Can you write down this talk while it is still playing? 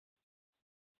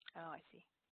Oh, I see.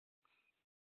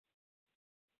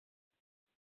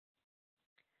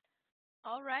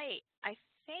 All right. I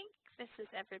think this is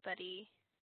everybody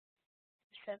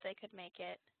who said they could make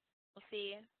it. We'll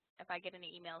see if I get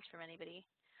any emails from anybody.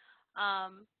 I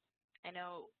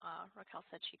know Raquel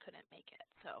said she couldn't make it,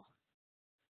 so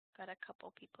got a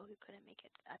couple people who couldn't make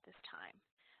it at this time.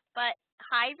 But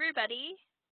hi, everybody.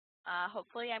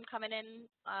 Hopefully I'm coming in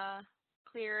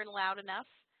clear and loud enough.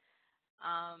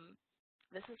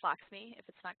 This is Lakshmi, if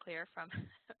it's not clear from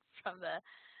from the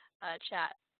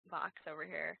chat box over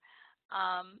here.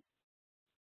 Let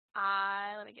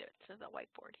me get it to the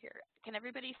whiteboard here. Can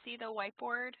everybody see the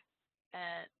whiteboard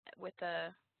with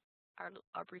our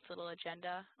brief little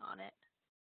agenda on it?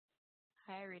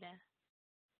 Hi, Rita.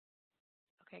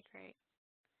 Okay, great.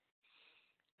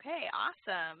 Okay,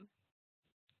 awesome.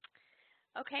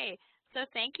 Okay, so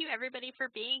thank you everybody for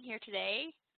being here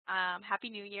today. Happy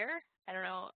New Year. I don't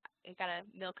know, you gotta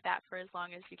milk that for as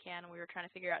long as you can. We were trying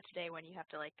to figure out today when you have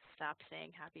to like stop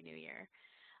saying Happy New Year.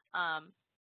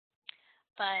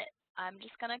 But I'm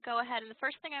just gonna go ahead, and the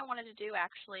first thing I wanted to do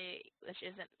actually, which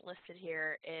isn't listed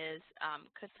here, is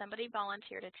could somebody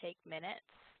volunteer to take minutes?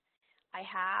 I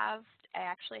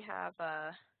actually have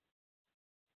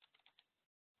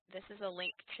this is a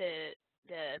link to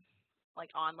the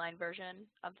online version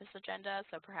of this agenda,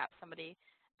 so perhaps somebody,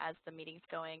 as the meeting's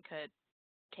going, could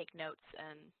take notes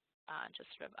and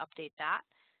just sort of update that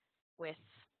with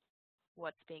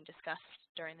what's being discussed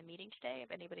during the meeting today, if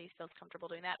anybody feels comfortable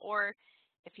doing that. Or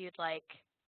if you'd like,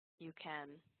 you can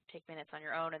take minutes on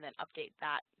your own and then update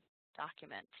that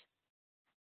document.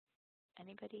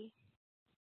 Anybody?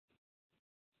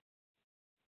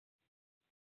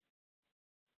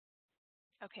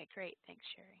 Okay, great. Thanks,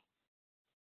 Sherry.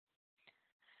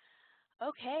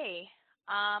 Okay,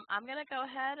 I'm going to go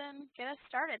ahead and get us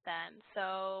started then.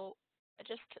 So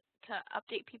just to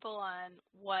update people on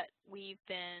what we've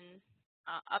been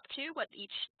up to, what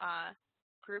each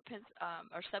group has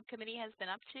or subcommittee has been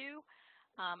up to.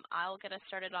 I'll get us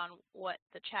started on what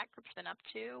the chat group's been up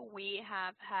to. We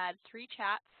have had 3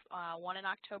 chats, one in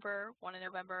October, one in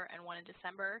November, and one in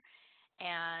December.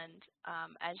 And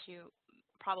as you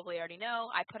probably already know,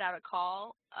 I put out a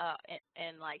call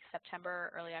in like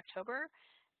September, early October,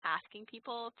 asking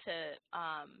people to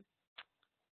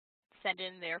send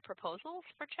in their proposals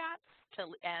for chats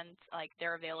and like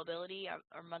their availability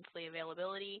or monthly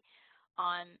availability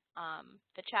on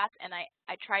the chats. And I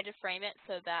tried to frame it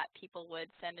so that people would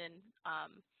send in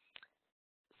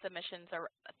submissions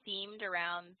themed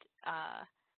around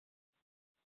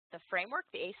the framework,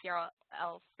 the ACRL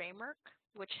framework,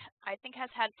 which I think has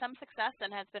had some success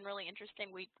and has been really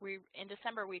interesting. We in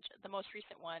December, the most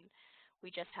recent one, we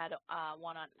just had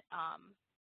one on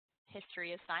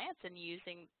history of science and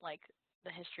using like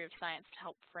the history of science to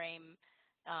help frame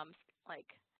like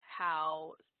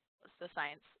how the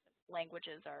science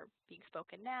languages are being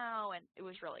spoken now, and it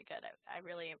was really good. I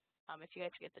really, if you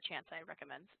guys get the chance, I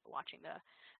recommend watching the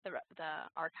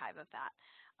archive of that.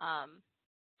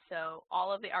 So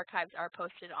all of the archives are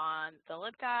posted on the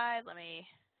LibGuide. Let me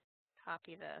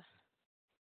copy the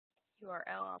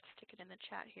URL. I'll stick it in the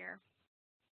chat here.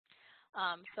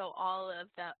 So all of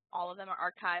them are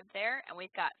archived there, and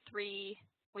we've got 3.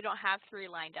 We don't have 3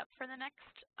 lined up for the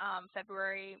next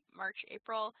February, March,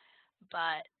 April,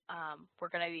 but we're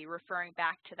going to be referring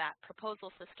back to that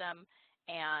proposal system.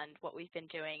 And what we've been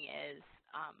doing is,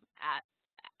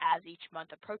 as each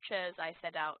month approaches, I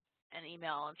send out an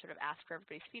email and sort of ask for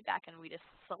everybody's feedback, and we just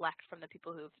select from the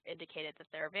people who've indicated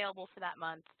that they're available for that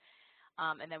month,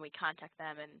 and then we contact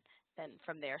them, and then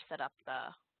from there set up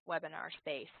the webinar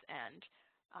space and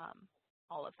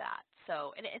all of that.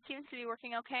 So it seems to be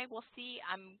working okay. We'll see.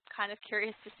 I'm kind of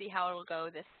curious to see how it'll go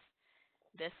this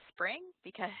spring,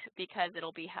 because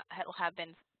it'll have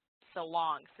been so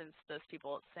long since those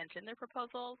people sent in their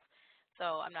proposals.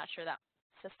 So I'm not sure that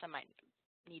system might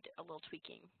need a little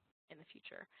tweaking in the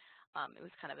future. It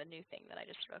was kind of a new thing that I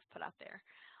just sort of put out there.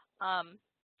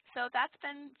 So that's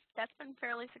been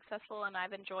fairly successful, and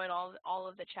I've enjoyed all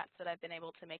of the chats that I've been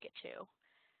able to make it to.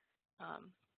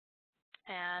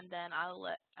 And then I'll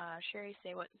let Sherry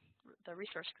say what the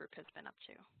resource group has been up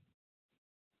to.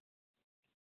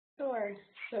 Sure.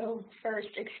 So first,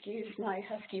 excuse my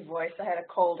husky voice. I had a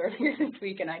cold earlier this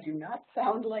week, and I do not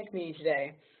sound like me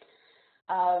today.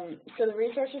 So the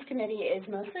Resources Committee is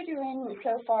mostly doing,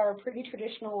 so far, pretty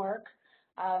traditional work.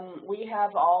 We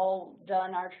have all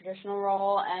done our traditional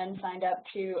role and signed up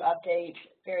to update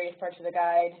various parts of the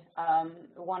guide.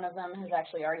 One of them has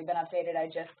actually already been updated. I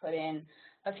just put in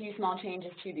a few small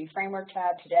changes to the framework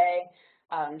tab today.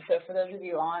 So for those of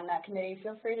you on that committee,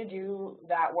 feel free to do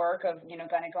that work of,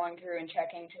 kind of going through and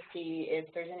checking to see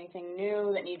if there's anything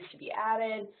new that needs to be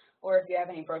added, or if you have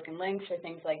any broken links or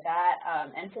things like that,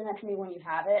 and send that to me when you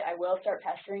have it. I will start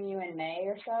pestering you in May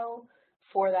or so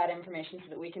for that information so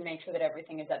that we can make sure that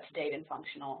everything is up to date and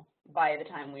functional by the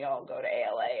time we all go to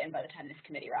ALA and by the time this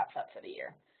committee wraps up for the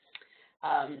year.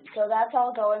 So that's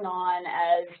all going on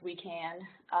as we can.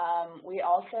 We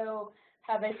also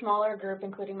have a smaller group,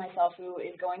 including myself, who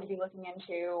is going to be looking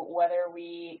into whether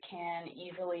we can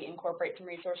easily incorporate some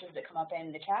resources that come up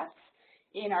in the chats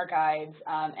in our guides,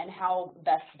 and how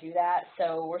best to do that.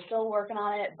 So we're still working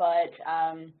on it, but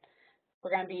we're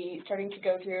going to be starting to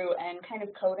go through and kind of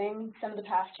coding some of the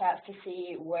past chats to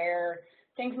see where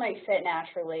things might fit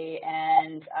naturally,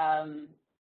 and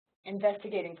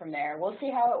investigating from there. We'll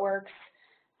see how it works.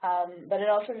 But it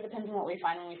all sort of depends on what we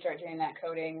find when we start doing that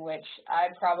coding, which I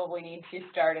probably need to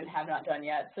start and have not done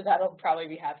yet, so that'll probably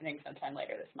be happening sometime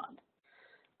later this month.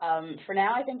 For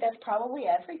now, I think that's probably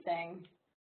everything.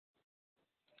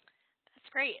 That's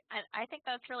great. And I think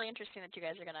that's really interesting that you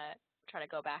guys are going to try to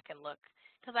go back and look,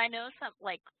 because I know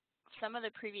some of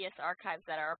the previous archives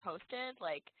that are posted,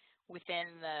 like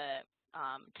within the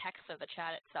text of the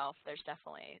chat itself, there's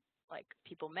definitely like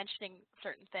people mentioning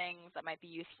certain things that might be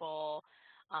useful.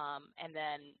 And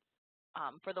then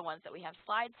for the ones that we have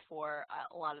slides for,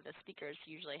 a lot of the speakers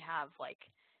usually have like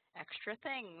extra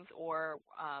things, or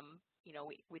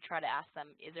we try to ask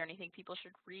them, is there anything people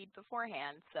should read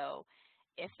beforehand? So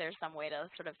if there's some way to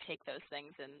sort of take those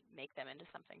things and make them into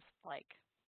something like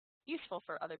useful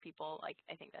for other people, like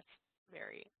I think that's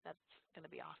going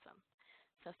to be awesome.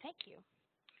 So thank you.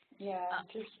 Yeah,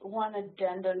 just one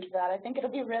addendum to that. I think it'll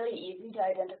be really easy to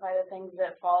identify the things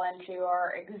that fall into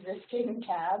our existing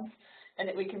tabs, and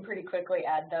that we can pretty quickly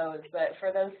add those. But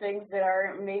for those things that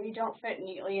are maybe don't fit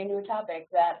neatly into a topic,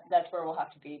 that's where we'll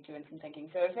have to be doing some thinking.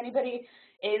 So if anybody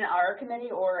in our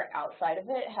committee or outside of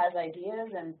it has ideas,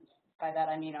 and by that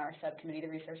I mean our subcommittee, the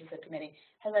resources subcommittee,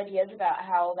 has ideas about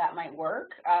how that might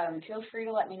work, feel free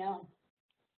to let me know.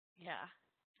 Yeah,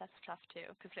 that's tough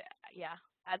too, because yeah.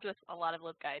 As with a lot of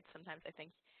LibGuides, sometimes I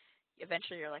think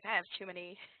eventually you're like, I have too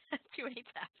many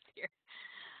tabs here,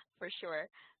 for sure.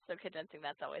 So condensing,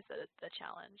 that's always the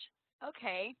challenge.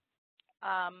 Okay.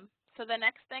 So the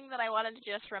next thing that I wanted to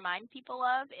just remind people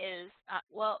of is,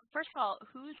 well, first of all,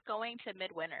 who's going to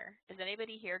Midwinter? Is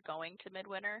anybody here going to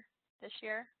Midwinter this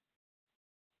year?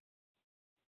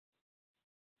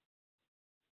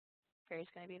 Barry's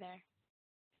going to be there.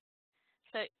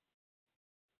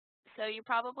 So you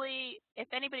probably, if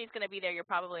anybody's going to be there, you're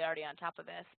probably already on top of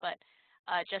this. But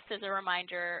just as a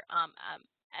reminder,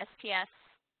 STS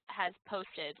has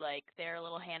posted like their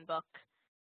little handbook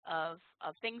of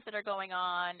things that are going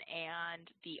on, and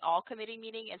the all committee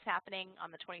meeting is happening on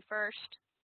the 21st,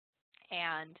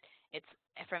 and it's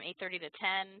from 8:30 to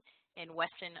 10 in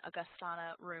Weston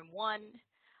Augustana Room 1.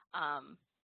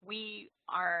 We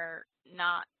are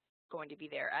not going to be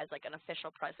there as like an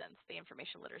official presence. The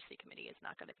Information Literacy Committee is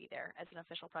not going to be there as an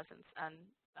official presence, and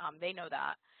they know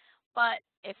that. But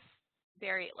if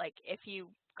you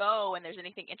go and there's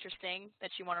anything interesting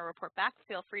that you want to report back,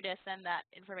 feel free to send that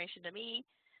information to me,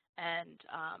 and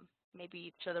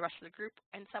maybe to the rest of the group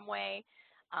in some way.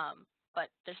 But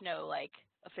there's no like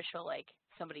official like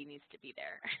somebody needs to be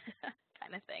there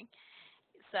kind of thing.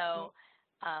 So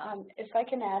if I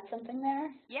can add something there.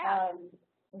 Yeah.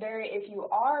 If you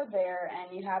are there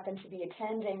and you happen to be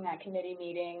attending that committee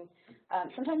meeting,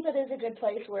 sometimes it is a good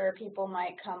place where people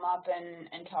might come up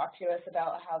and talk to us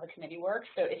about how the committee works.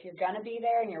 So if you're going to be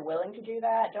there and you're willing to do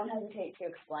that, don't hesitate to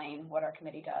explain what our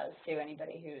committee does to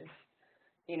anybody who's,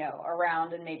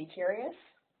 around and maybe curious.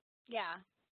 Yeah.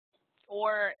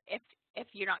 Or if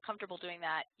you're not comfortable doing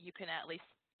that, you can at least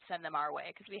send them our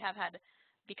way, because we have had,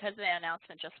 because the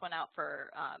announcement just went out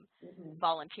for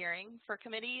volunteering for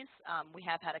committees, we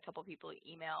have had a couple people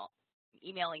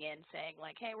emailing in saying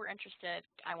like, hey, we're interested,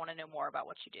 I want to know more about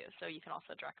what you do. So you can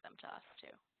also direct them to us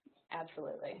too.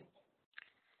 Absolutely.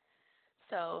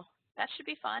 So that should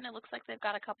be fun. It looks like they've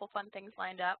got a couple fun things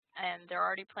lined up, and they're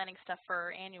already planning stuff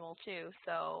for annual too.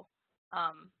 So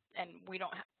and we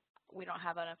don't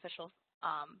have an official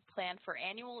plan for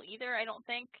annual either, I don't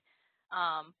think.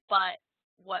 But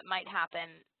what might happen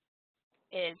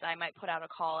is I might put out a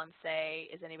call and say,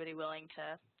 is anybody willing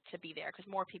to be there? Because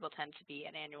more people tend to be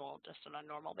at annual just on a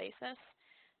normal basis.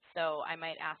 So I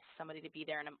might ask somebody to be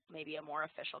there in maybe a more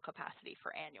official capacity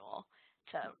for annual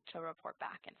to report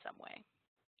back in some way.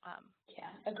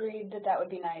 Yeah, agreed that would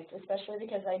be nice, especially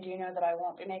because I do know that I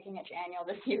won't be making it to annual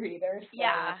this year either. So,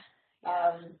 yeah.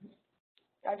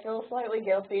 I feel slightly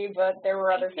guilty, but there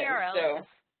were other things. So.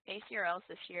 ACRLs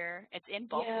this year. It's in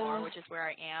Baltimore, Yeah. which is where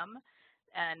I am,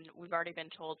 and we've already been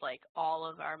told like all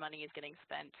of our money is getting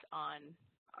spent on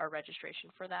our registration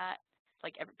for that.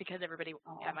 Like because everybody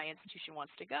at Oh, my institution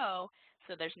wants to go,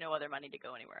 so there's no other money to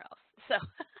go anywhere else. So,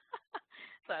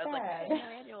 so I was like, sad. okay, no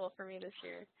annual for me this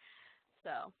year.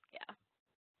 So yeah.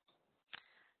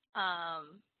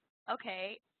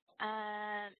 Okay.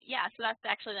 Yeah, so that's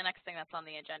actually the next thing that's on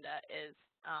the agenda is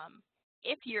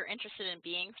if you're interested in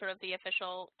being sort of the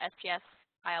official STS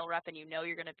IL rep and you know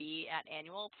you're going to be at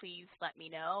annual, please let me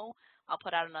know. I'll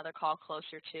put out another call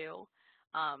closer to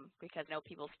because I know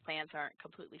people's plans aren't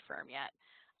completely firm yet.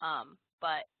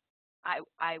 But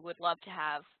I would love to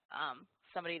have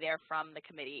somebody there from the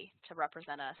committee to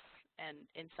represent us and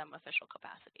in some official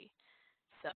capacity.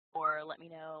 So, or let me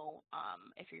know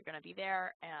if you're going to be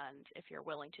there and if you're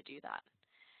willing to do that.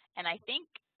 And I think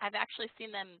I've actually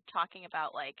seen them talking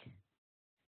about like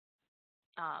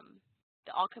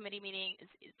the all committee meeting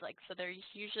is like, so there's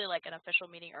usually like an official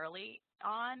meeting early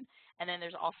on, and then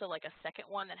there's also like a second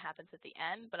one that happens at the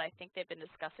end, but I think they've been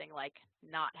discussing like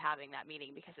not having that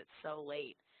meeting because it's so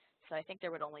late. So I think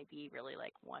there would only be really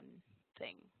like one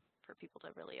thing for people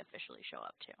to really officially show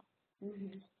up to.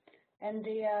 Mhm. And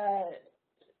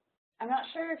I'm not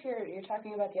sure if you're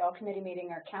talking about the all committee meeting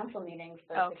or council meetings,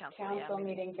 but Oh, the council, yeah, council maybe.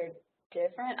 meetings are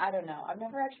different. I don't know. I've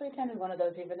never actually attended one of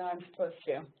those, even though I'm supposed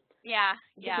to. Yeah,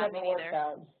 It just yeah, never me works neither.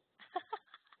 out,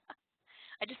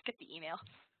 I just get the email.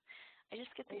 I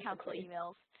just get the council basically.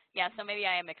 emails. Yeah, so maybe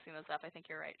I am mixing those up. I think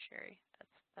you're right, Sherry.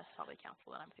 That's probably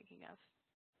council that I'm thinking of.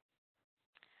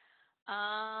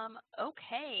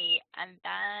 Okay, and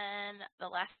then the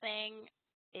last thing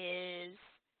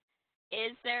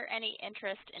is there any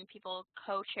interest in people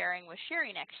co-chairing with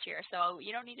Sherry next year? So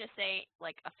you don't need to say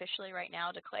like officially right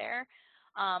now, declare,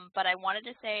 but I wanted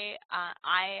to say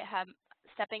I have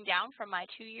stepping down from my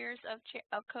 2 years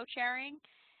of co-chairing.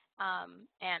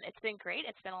 And it's been great.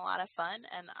 It's been a lot of fun,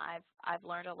 and I've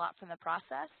learned a lot from the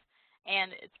process.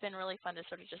 And it's been really fun to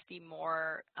sort of just be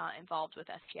more involved with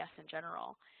STS in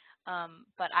general.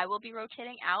 But I will be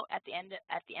rotating out at the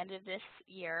end of this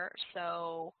year.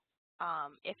 So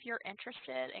if you're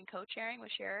interested in co-chairing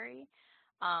with Sherry,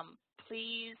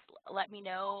 please let me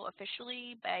know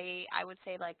officially by I would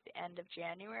say like the end of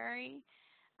January.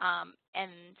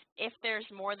 And if there's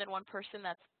more than one person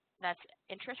that's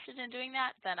interested in doing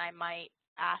that, then I might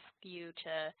ask you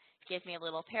to give me a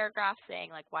little paragraph saying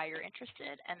like why you're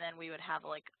interested, and then we would have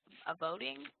like a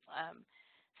voting.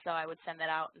 So I would send that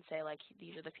out and say like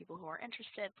these are the people who are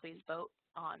interested. Please vote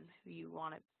on who you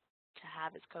want to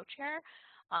have as co-chair.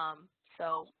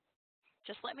 So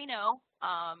just let me know,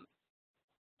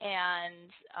 and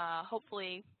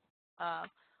hopefully uh,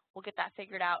 we'll get that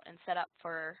figured out and set up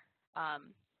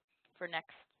um, for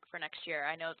next year.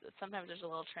 I know that sometimes there's a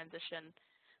little transition,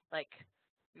 like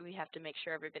we have to make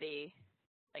sure everybody,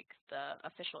 like the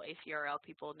official ACRL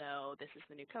people know this is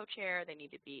the new co-chair. They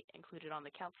need to be included on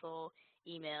the council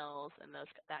emails and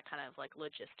that kind of like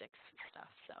logistics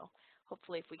stuff. So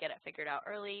hopefully if we get it figured out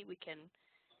early, we can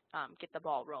get the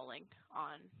ball rolling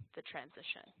on the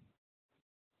transition.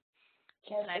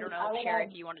 Yes, And I and don't know, I would Sherry, if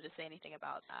add, you wanted to say anything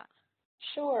about that.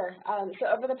 sure. So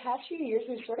over the past few years,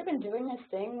 we've sort of been doing this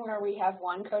thing where we have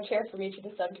one co-chair from each of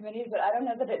the subcommittees, but I don't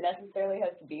know that it necessarily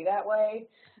has to be that way.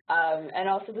 And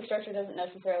also the structure doesn't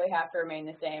necessarily have to remain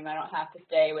the same. I don't have to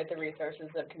stay with the resources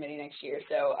subcommittee next year.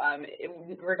 So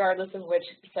regardless of which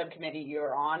subcommittee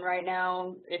you're on right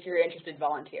now, if you're interested,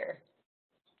 volunteer.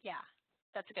 Yeah,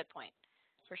 that's a good point,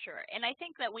 for sure. And I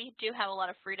think that we do have a lot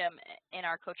of freedom in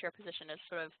our co-chair position to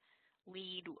sort of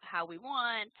lead how we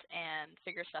want and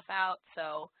figure stuff out.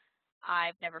 So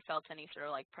I've never felt any sort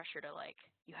of like pressure to like,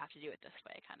 you have to do it this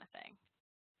way kind of thing,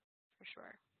 for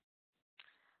sure.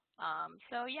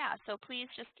 So yeah, so please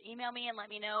just email me and let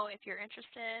me know if you're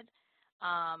interested.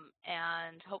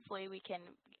 And hopefully we can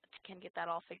get that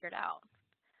all figured out.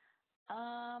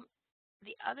 Um,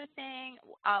 the other thing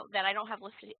that I don't have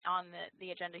listed on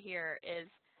the agenda here is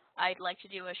I'd like to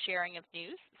do a sharing of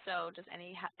news. So does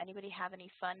anybody have any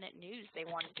fun news they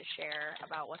wanted to share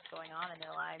about what's going on in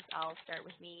their lives? I'll start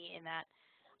with me in that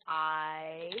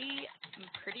I'm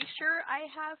pretty sure I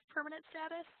have permanent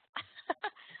status.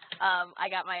 I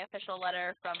got my official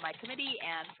letter from my committee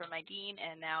and from my dean,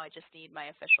 and now I just need my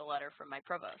official letter from my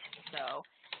provost. So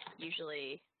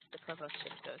usually the provost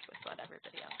just goes with what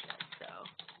everybody else does. So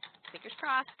fingers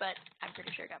crossed, but I'm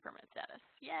pretty sure I got permanent status.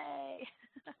 Yay!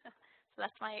 So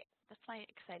that's my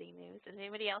exciting news. Does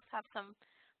anybody else have some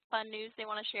fun news they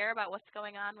want to share about what's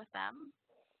going on with them?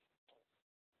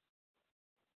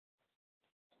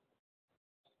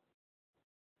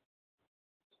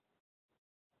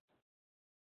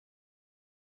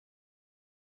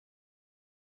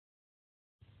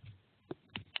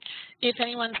 if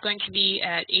anyone's going to be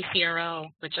at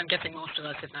ACRL, which I'm guessing most of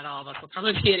us, if not all of us, will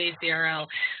probably be at ACRL,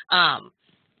 I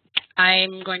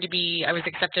was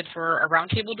accepted for a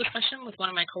roundtable discussion with one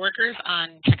of my coworkers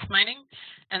on text mining,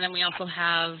 and then we also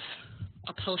have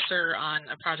a poster on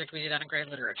a project we did on grade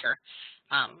literature.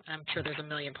 I'm sure there's a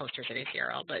million posters at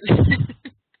ACRL, but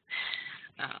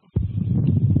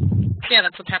yeah,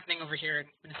 that's what's happening over here in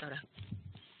Minnesota.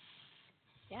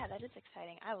 Yeah, that is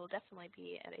exciting. I will definitely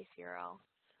be at ACRL.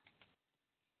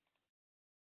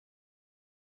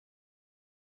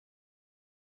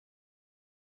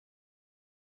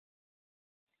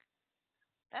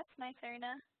 That's nice,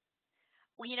 Arena.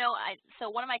 Well, you know, so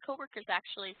one of my coworkers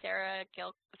actually, Sarah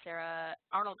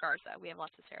Arnold Garza. We have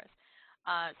lots of Sarahs.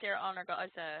 Sarah Arnold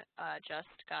Garza just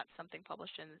got something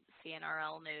published in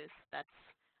CNRL News that's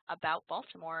about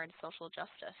Baltimore and social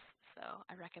justice. So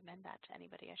I recommend that to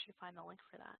anybody. I should find the link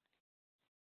for that.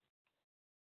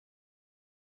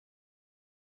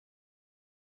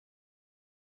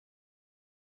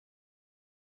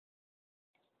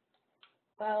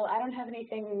 Well, I don't have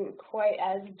anything quite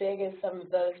as big as some of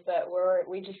those, but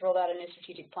we just rolled out a new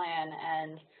strategic plan,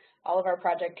 and all of our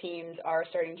project teams are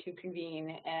starting to convene,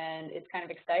 and it's kind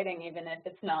of exciting, even if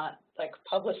it's not like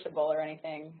publishable or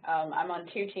anything. I'm on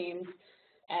 2 teams,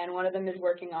 and one of them is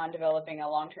working on developing a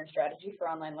long-term strategy for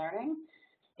online learning.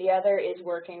 The other is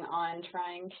working on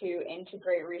trying to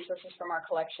integrate resources from our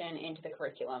collection into the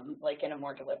curriculum, like in a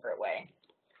more deliberate way.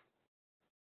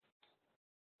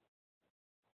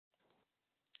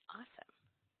 Awesome.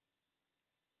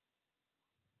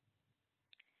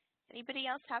 Anybody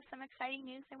else have some exciting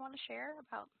news they want to share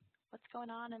about what's going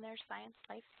on in their science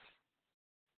life?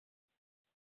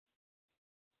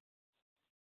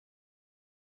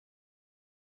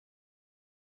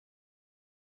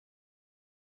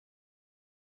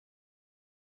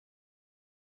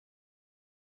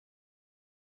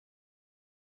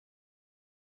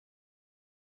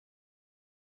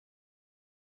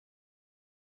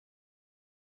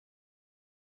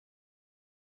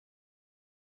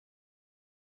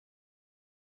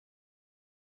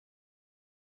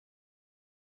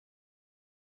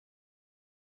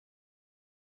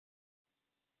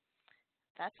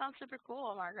 That sounds super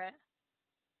cool, Margaret.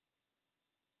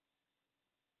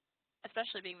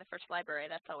 Especially being the first library,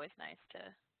 that's always nice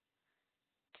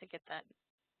to get that,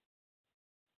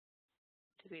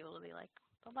 to be able to be like,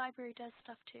 the library does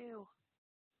stuff too.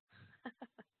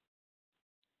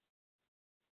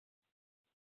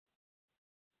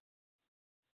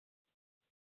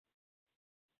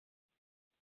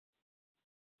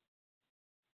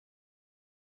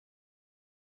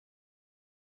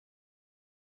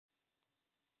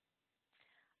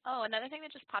 Oh, another thing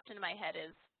that just popped into my head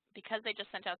is because they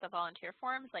just sent out the volunteer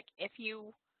forms, like if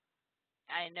you,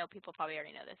 I know people probably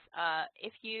already know this,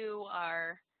 if you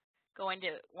are going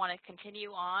to want to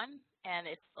continue on and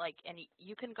it's like, and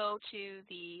you can go to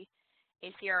the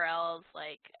ACRL's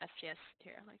like STS,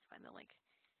 here, let me find the link,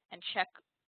 and check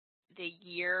the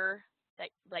year that,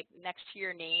 like next to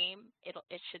your name, it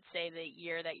should say the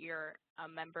year that you're a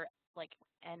member like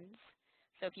ends.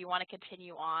 So if you want to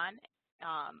continue on,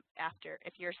 after,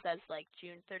 if yours says like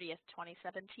June 30th,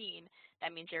 2017,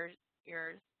 that means your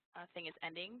thing is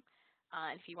ending.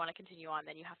 And if you want to continue on,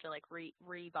 then you have to like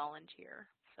re-volunteer.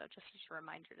 So just a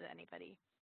reminder to anybody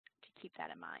to keep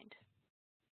that in mind.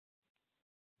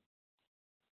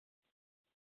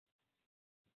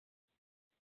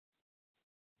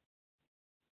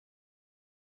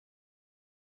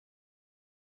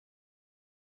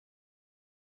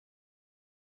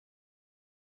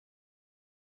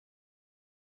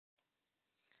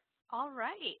 All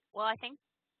right. Well, I think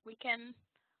we can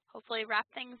hopefully wrap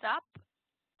things up.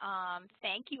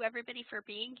 Thank you everybody for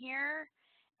being here,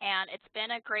 and it's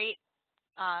been a great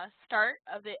start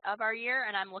of our year,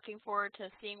 and I'm looking forward to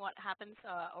seeing what happens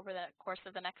over the course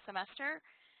of the next semester.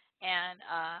 And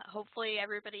hopefully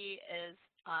everybody is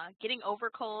getting over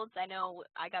colds. I know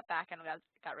I got back and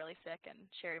got really sick, and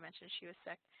Sherry mentioned she was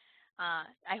sick.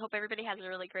 I hope everybody has a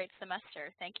really great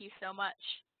semester. Thank you so much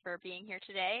for being here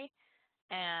today,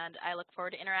 and I look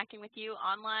forward to interacting with you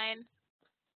online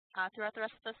throughout the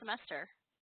rest of the semester.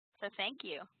 So thank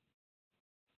you.